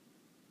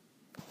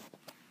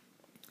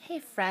Hey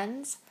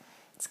friends,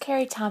 it's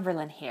Carrie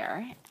Tomberlin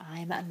here.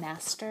 I'm a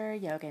master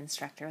yoga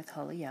instructor with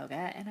Holy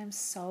Yoga, and I'm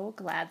so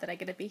glad that I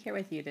get to be here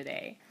with you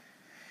today.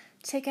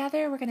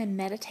 Together, we're going to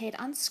meditate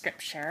on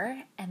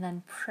scripture and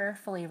then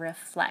prayerfully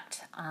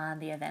reflect on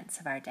the events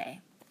of our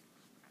day.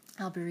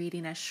 I'll be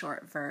reading a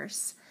short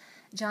verse,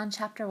 John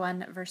chapter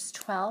 1, verse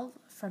 12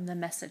 from the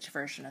Message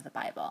version of the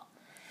Bible.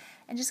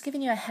 And just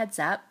giving you a heads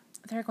up,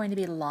 there are going to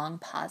be long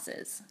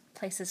pauses,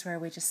 places where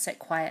we just sit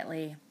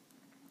quietly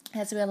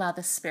as we allow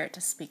the Spirit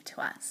to speak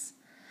to us.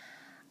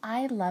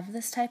 I love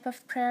this type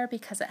of prayer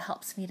because it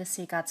helps me to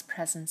see God's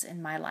presence in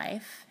my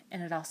life,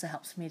 and it also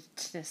helps me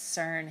to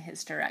discern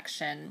His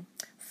direction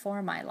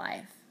for my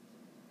life.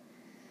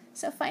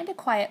 So find a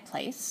quiet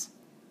place.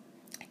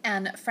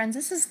 And friends,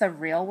 this is the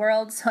real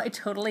world, so I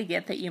totally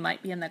get that you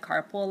might be in the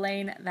carpool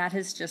lane. That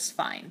is just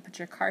fine. Put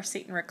your car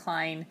seat and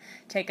recline,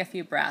 take a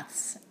few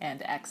breaths,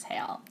 and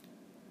exhale.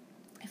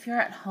 If you're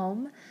at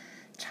home,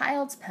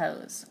 child's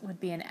pose would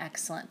be an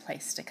excellent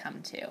place to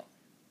come to.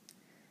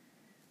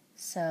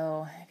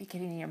 So be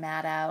getting your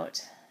mat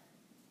out,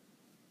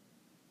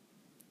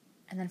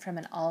 and then from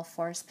an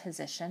all-fours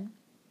position,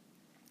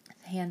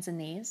 hands and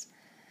knees,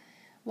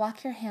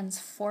 walk your hands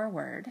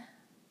forward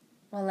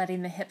while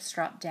letting the hips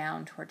drop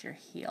down toward your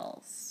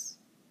heels.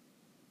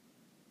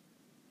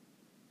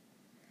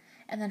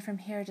 And then from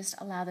here, just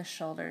allow the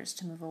shoulders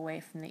to move away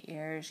from the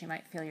ears. You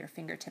might feel your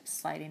fingertips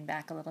sliding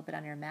back a little bit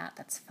on your mat.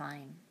 That's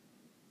fine.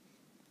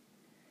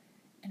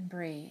 And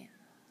breathe.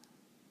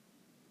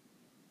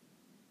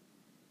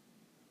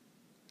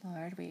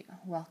 Lord, we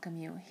welcome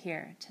you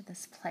here to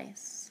this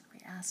place.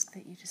 We ask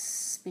that you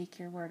just speak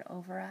your word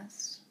over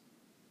us.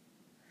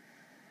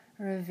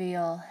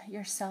 Reveal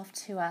yourself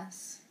to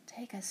us.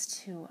 Take us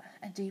to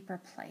a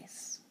deeper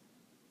place.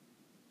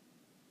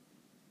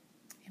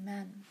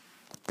 Amen.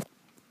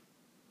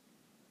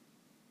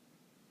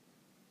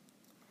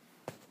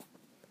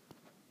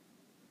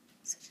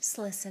 So just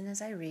listen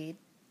as I read.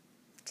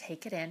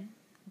 Take it in.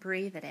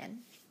 Breathe it in.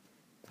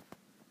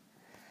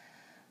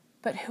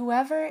 But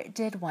whoever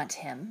did want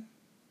him,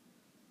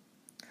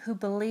 who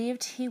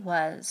believed he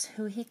was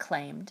who he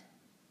claimed,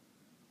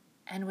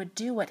 and would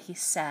do what he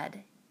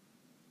said,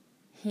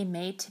 he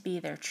made to be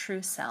their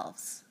true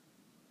selves,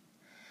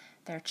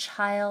 their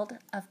child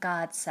of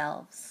God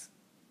selves.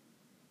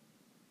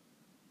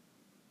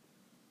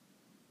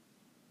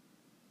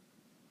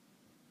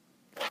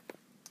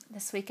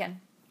 This weekend,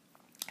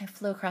 I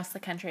flew across the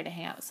country to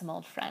hang out with some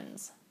old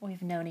friends.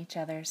 We've known each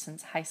other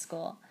since high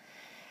school,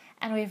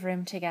 and we've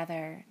roomed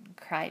together,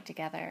 cried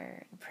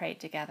together, prayed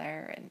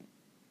together, and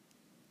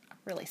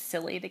really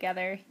silly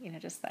together,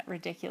 just that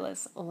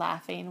ridiculous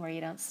laughing where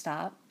you don't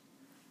stop.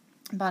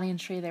 Bonnie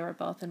and Shree, they were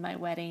both in my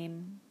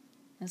wedding.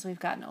 As we've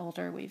gotten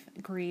older, we've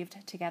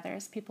grieved together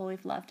as people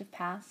we've loved have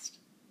passed.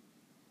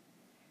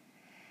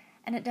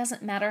 And it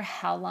doesn't matter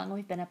how long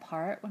we've been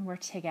apart, when we're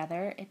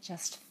together, it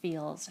just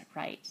feels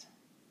right.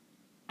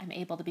 I'm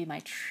able to be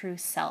my true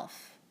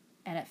self,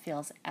 and it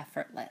feels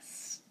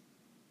effortless.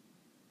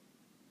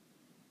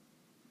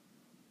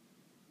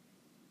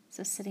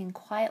 So sitting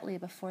quietly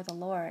before the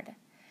Lord,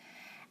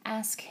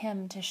 ask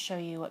Him to show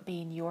you what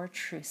being your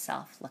true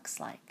self looks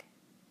like,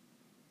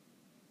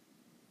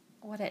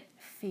 what it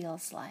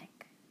feels like.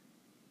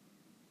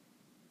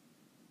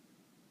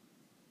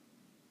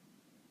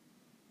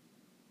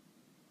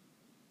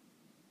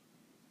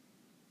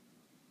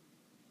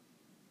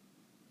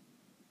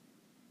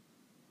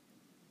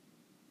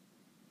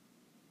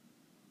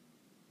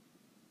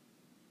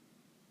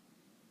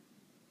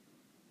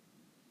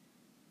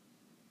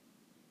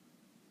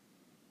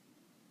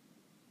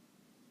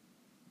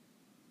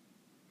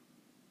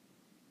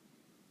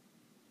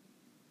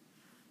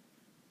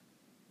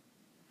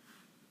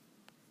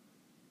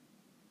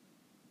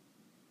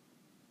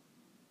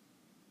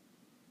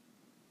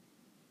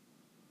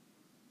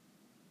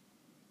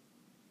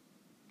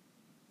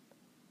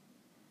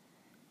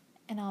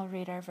 And I'll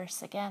read our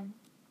verse again.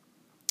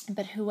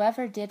 But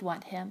whoever did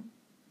want him,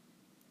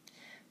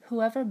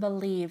 whoever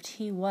believed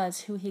he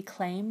was who he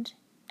claimed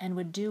and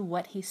would do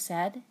what he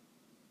said,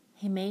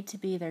 he made to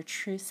be their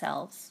true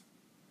selves,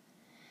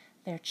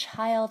 their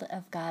child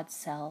of God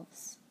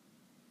selves.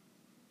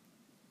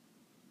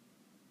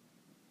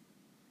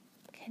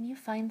 Can you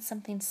find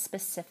something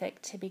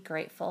specific to be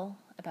grateful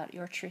about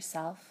your true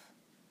self,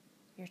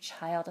 your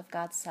child of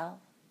God's self?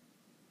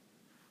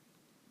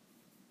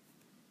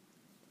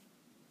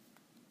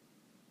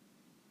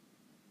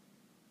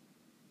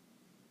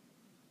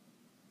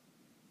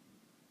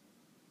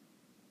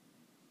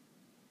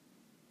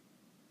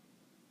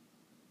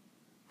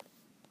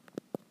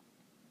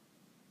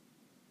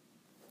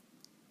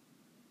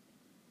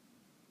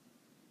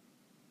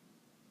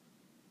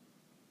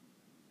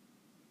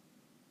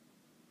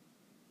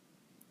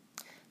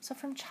 So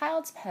from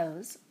child's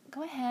pose,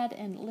 go ahead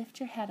and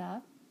lift your head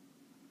up,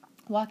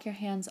 walk your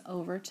hands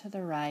over to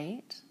the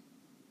right,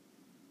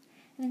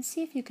 and then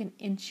see if you can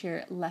inch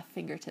your left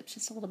fingertips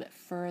just a little bit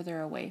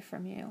further away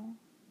from you.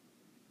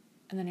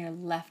 And then your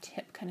left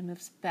hip kind of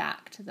moves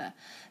back to the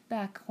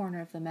back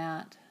corner of the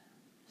mat.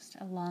 Just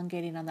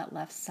elongating on that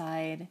left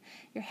side.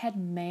 Your head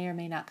may or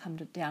may not come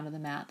down to the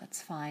mat.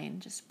 That's fine.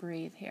 Just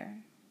breathe here.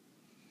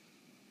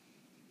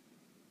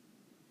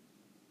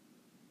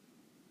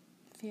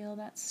 Feel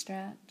that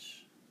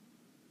stretch.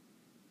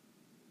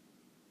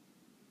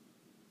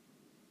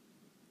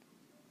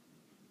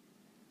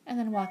 And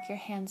then walk your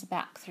hands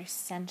back through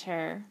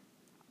center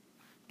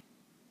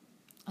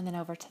and then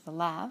over to the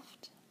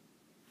left.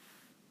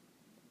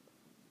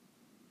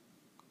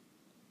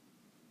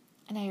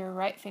 And now your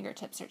right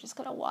fingertips are just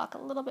going to walk a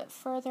little bit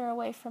further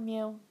away from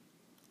you.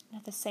 And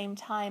at the same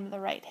time, the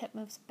right hip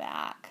moves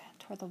back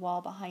toward the wall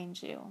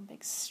behind you.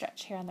 Big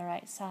stretch here on the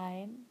right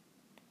side.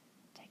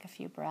 Take a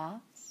few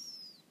breaths.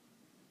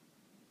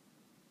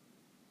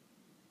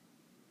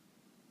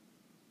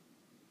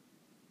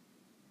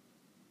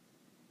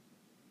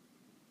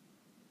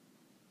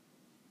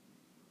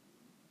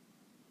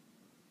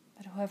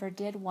 But whoever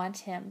did want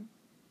him,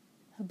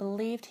 who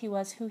believed he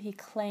was who he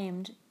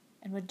claimed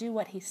and would do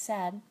what he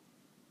said,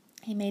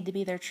 he made to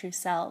be their true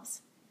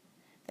selves,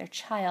 their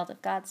child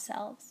of God's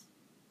selves.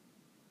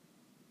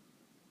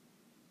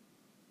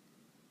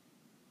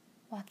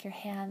 Walk your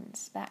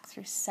hands back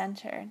through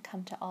center and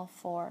come to all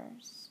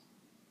fours.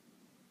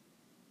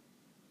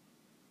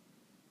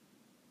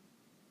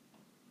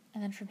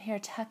 And then from here,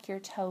 tuck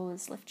your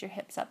toes, lift your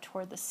hips up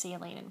toward the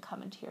ceiling and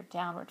come into your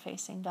downward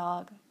facing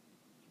dog.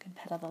 You can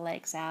pedal the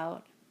legs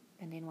out,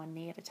 bending one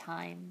knee at a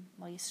time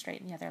while you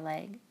straighten the other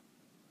leg.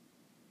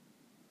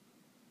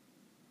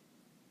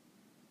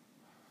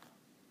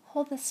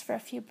 Hold this for a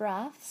few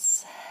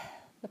breaths,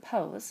 the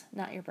pose,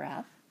 not your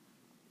breath.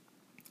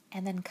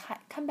 And then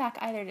come back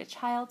either to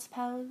child's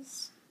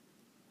pose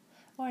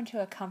or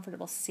into a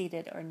comfortable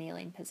seated or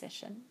kneeling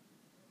position.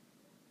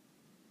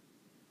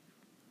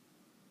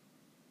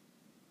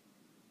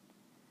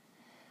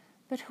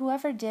 But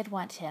whoever did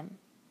want him,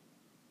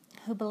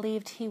 who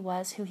believed he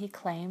was who he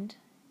claimed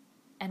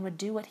and would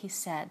do what he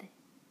said,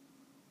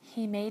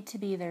 he made to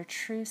be their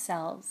true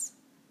selves,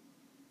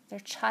 their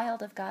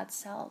child of God's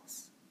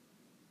selves.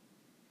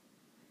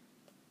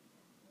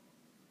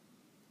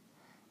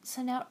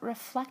 So now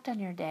reflect on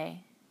your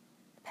day,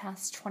 the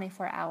past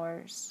 24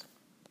 hours,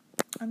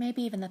 or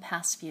maybe even the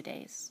past few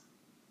days.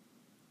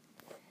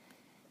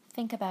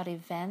 Think about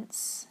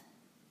events,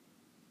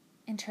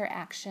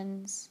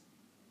 interactions,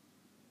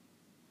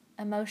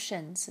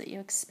 emotions that you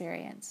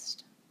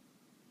experienced.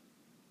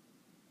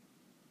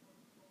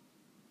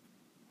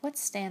 What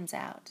stands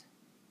out?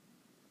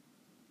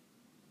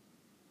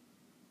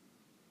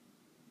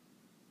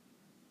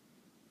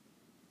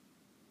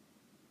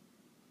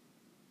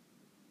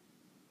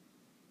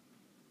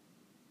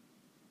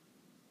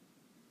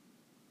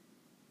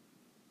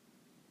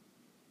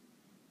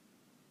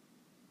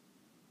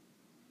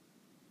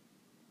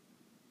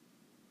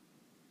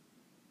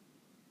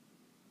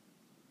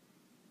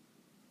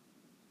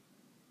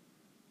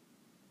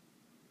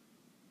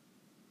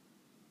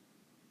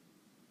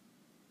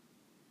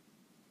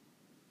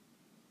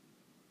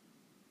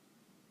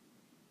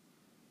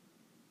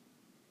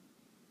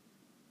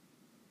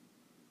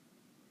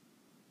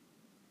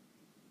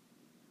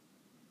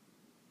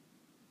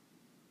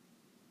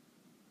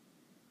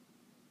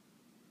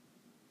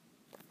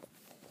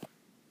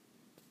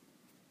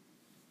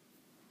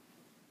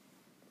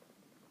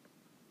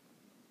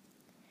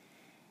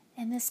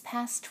 In this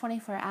past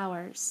 24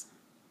 hours,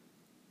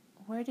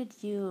 where did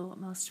you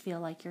most feel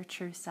like your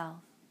true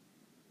self?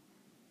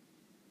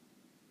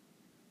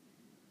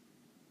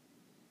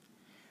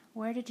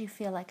 Where did you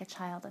feel like a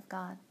child of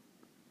God?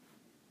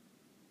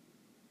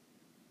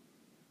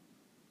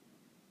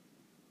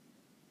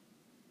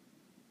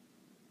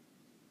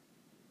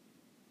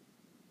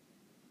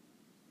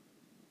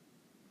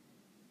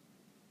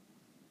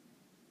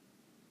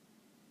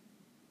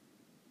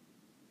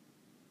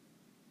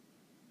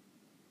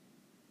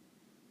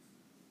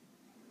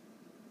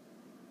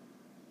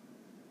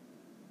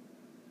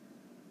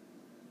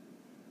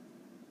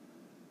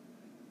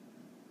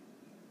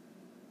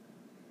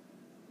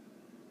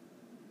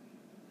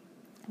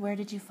 Where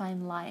did you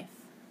find life?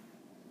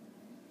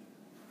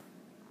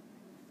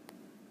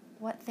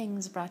 What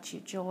things brought you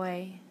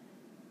joy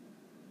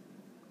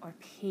or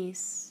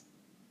peace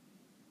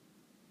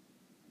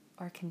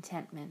or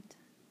contentment?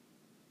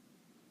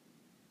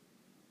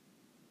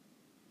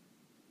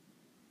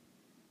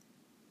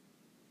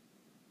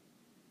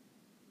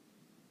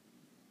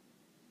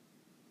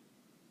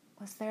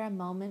 Was there a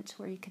moment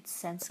where you could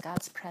sense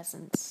God's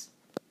presence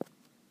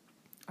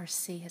or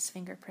see his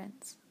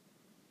fingerprints?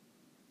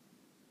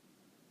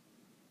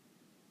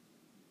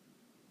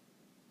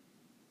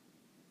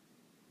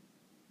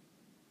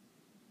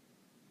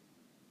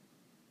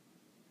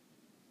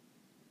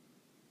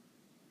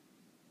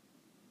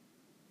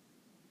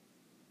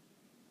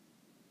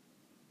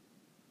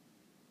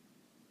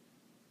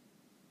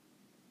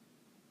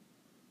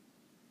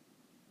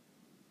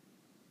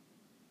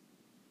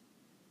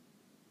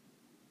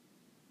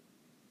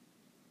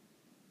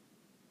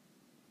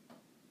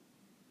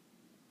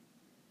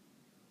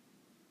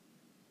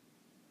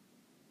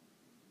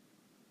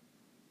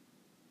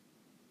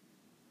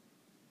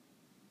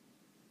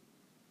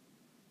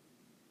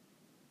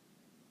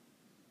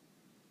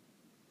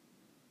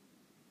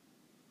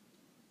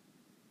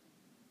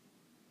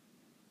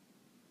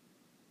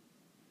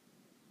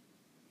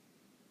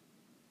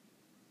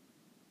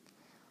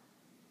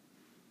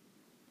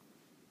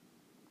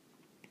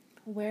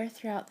 Where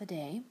throughout the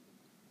day,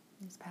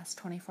 these past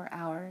 24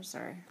 hours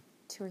or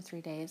 2 or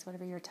 3 days,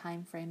 whatever your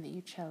time frame that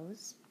you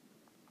chose,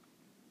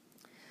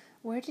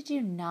 where did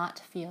you not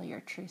feel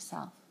your true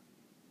self?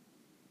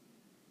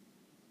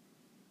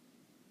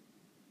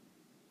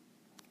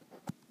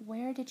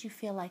 Where did you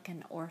feel like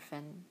an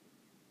orphan?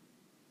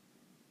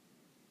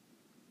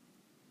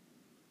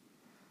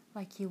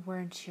 Like you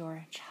weren't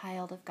your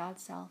child of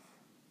God's self?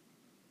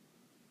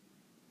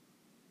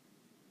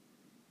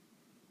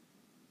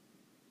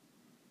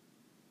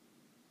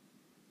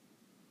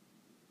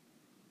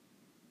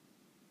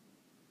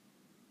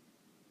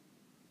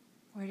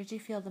 Where did you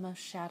feel the most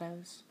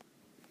shadows?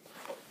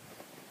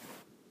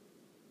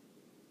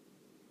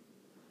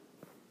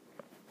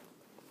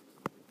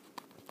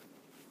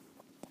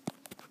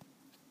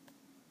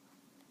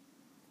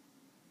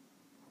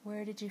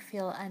 Where did you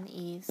feel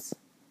unease,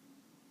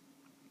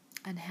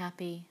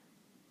 unhappy,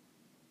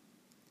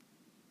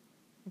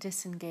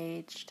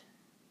 disengaged,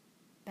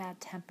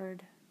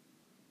 bad-tempered?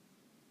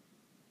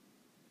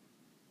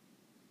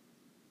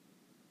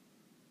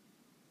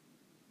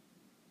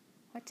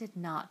 What did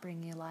not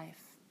bring you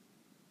life?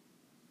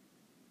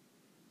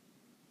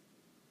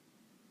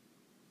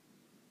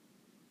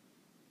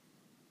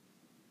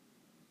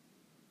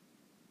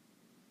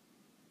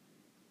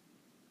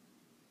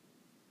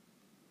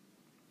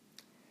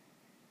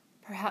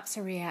 Perhaps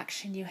a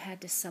reaction you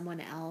had to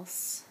someone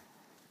else,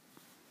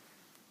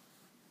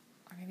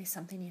 or maybe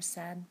something you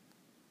said.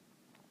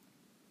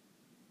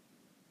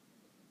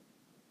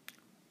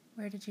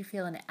 Where did you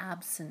feel an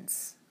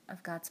absence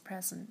of God's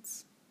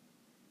presence?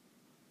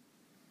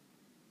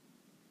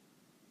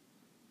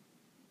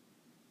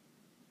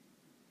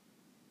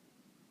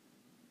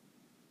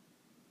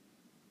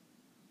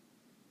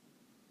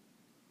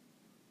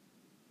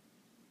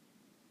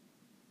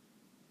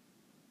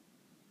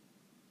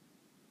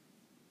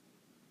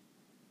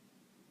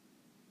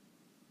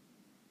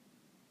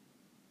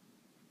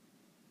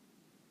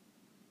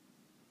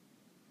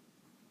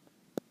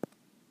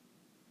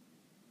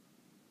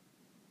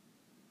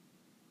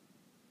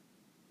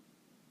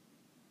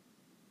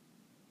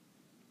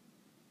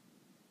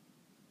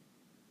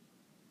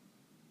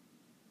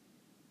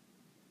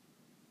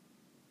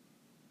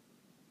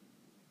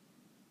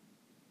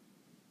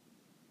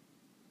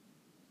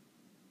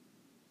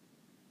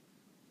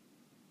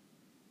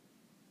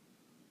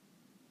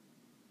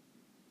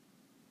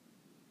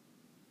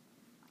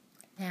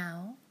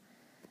 Now,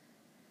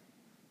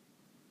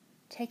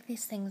 take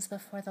these things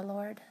before the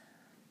Lord.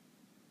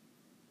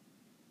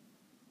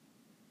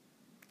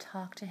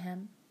 Talk to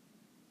Him.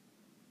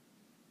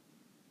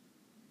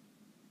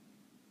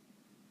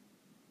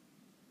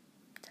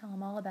 Tell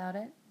Him all about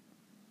it.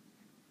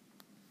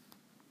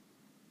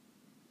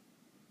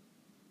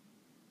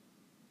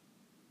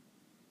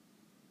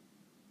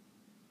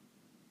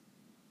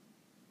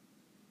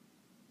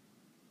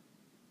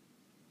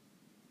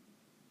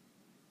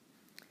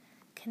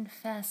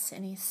 Confess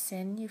any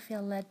sin you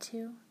feel led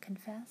to.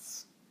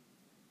 Confess.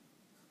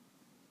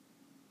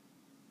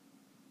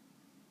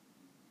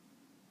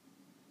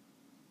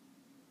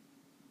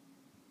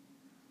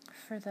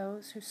 For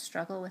those who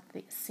struggle with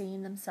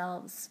seeing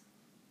themselves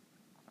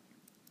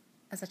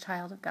as a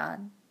child of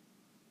God,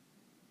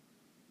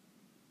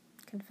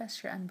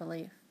 confess your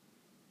unbelief.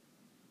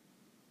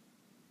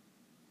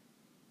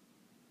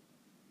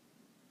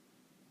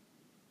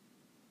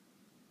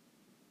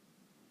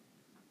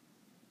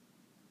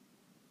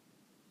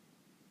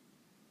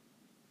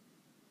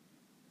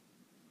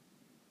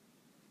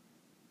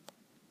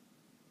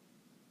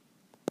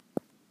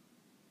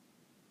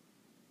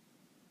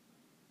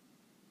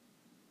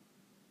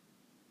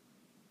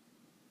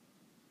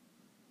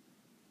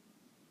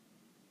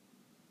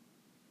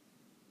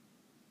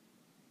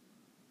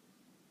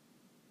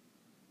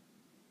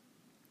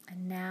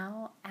 And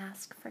now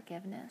ask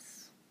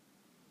forgiveness.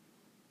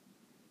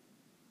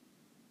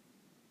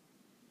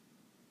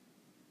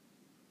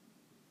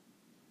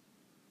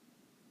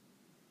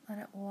 Let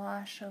it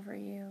wash over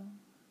you.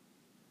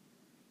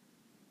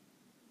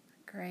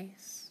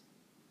 Grace.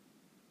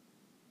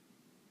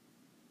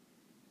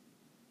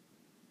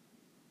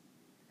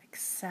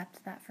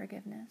 Accept that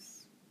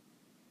forgiveness.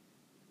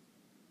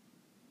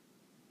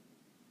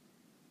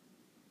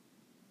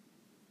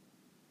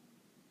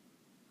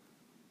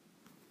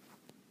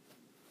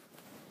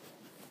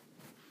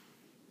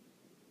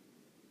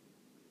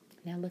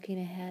 Now looking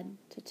ahead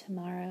to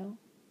tomorrow,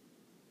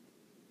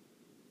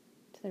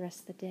 to the rest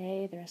of the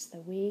day, the rest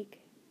of the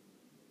week.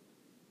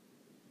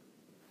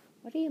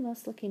 What are you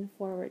most looking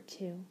forward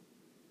to?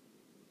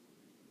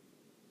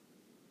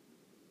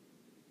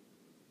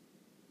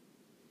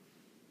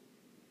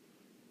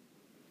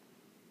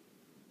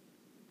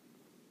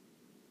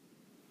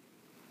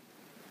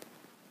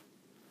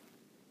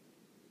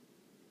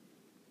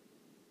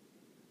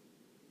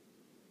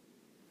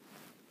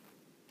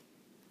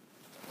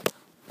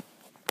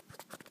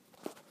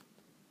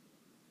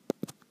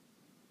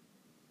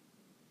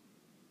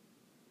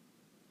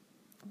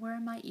 Where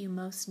might you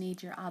most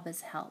need your Abba's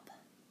help?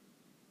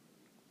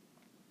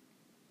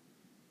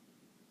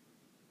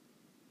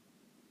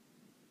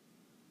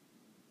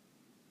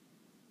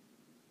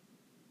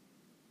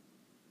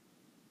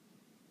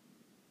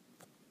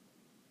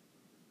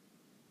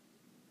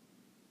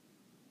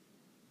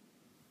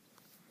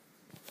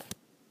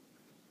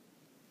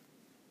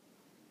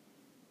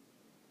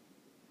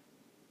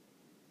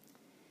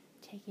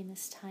 taking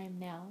this time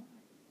now,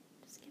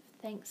 just give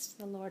thanks to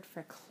the Lord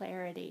for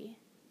clarity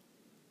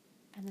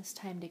and this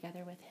time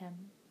together with Him.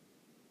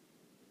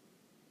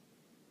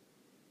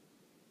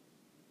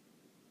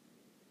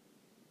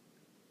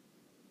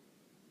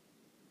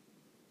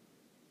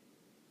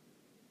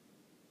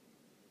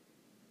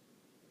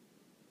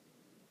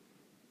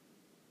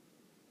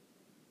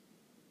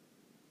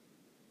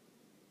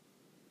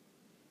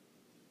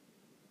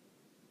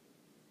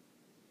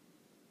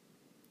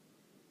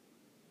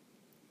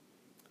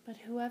 But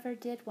whoever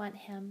did want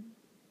Him,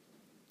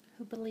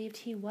 who believed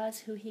He was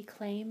who He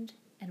claimed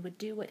and would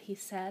do what He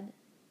said,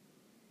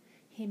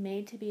 He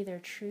made to be their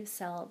true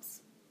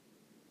selves,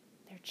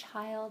 their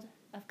child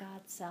of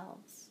God's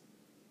selves.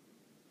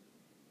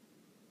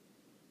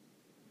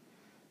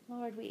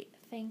 Lord, we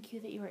thank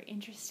You that You are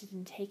interested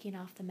in taking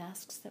off the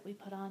masks that we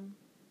put on.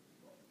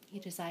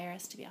 You desire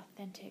us to be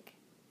authentic.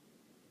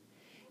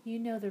 You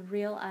know the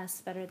real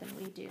us better than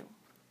we do.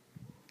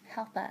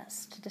 Help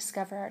us to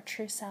discover our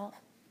true self,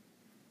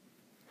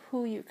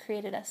 who You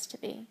created us to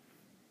be.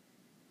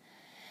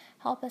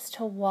 Help us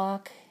to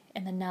walk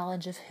in the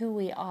knowledge of who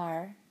we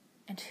are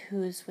and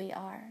whose we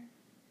are.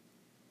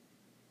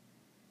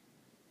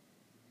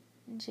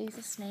 In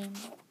Jesus' name,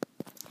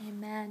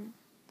 amen.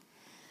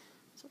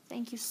 So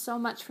thank you so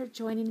much for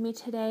joining me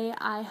today.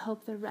 I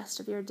hope the rest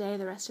of your day,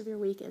 the rest of your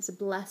week is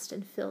blessed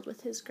and filled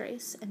with His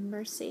grace and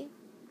mercy.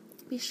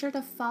 Be sure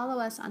to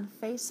follow us on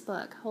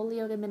Facebook, Holy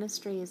Yoga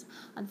Ministries,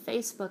 on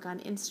Facebook, on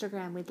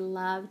Instagram. We'd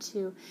love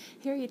to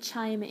hear you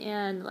chime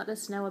in. Let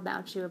us know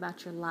about you,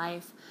 about your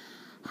life.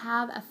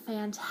 Have a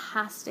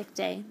fantastic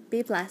day.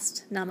 Be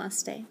blessed.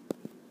 Namaste.